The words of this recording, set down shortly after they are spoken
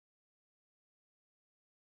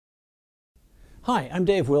Hi, I'm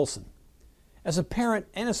Dave Wilson. As a parent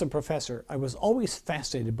and as a professor, I was always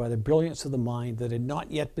fascinated by the brilliance of the mind that had not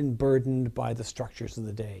yet been burdened by the structures of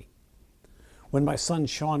the day. When my son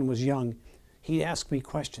Sean was young, he'd ask me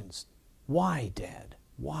questions. Why, Dad?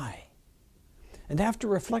 Why? And after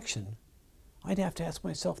reflection, I'd have to ask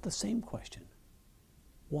myself the same question.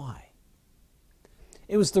 Why?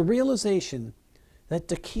 It was the realization that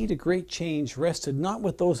the key to great change rested not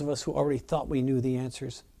with those of us who already thought we knew the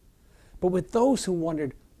answers, but with those who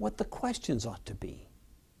wondered what the questions ought to be.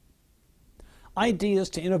 Ideas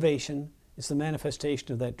to Innovation is the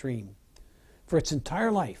manifestation of that dream. For its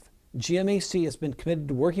entire life, GMAC has been committed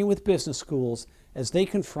to working with business schools as they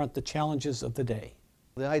confront the challenges of the day.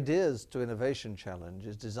 The Ideas to Innovation Challenge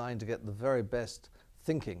is designed to get the very best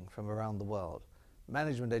thinking from around the world.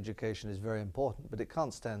 Management education is very important, but it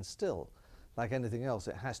can't stand still. Like anything else,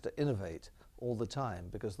 it has to innovate all the time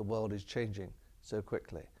because the world is changing so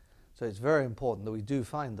quickly. So it's very important that we do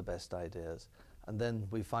find the best ideas and then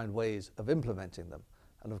we find ways of implementing them.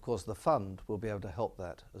 And of course the fund will be able to help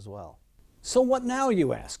that as well. So what now,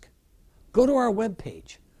 you ask? Go to our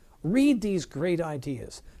webpage. Read these great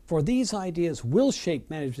ideas, for these ideas will shape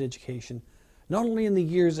management education not only in the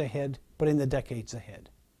years ahead, but in the decades ahead.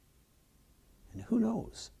 And who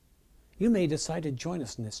knows? You may decide to join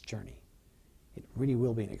us in this journey. It really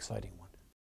will be an exciting one.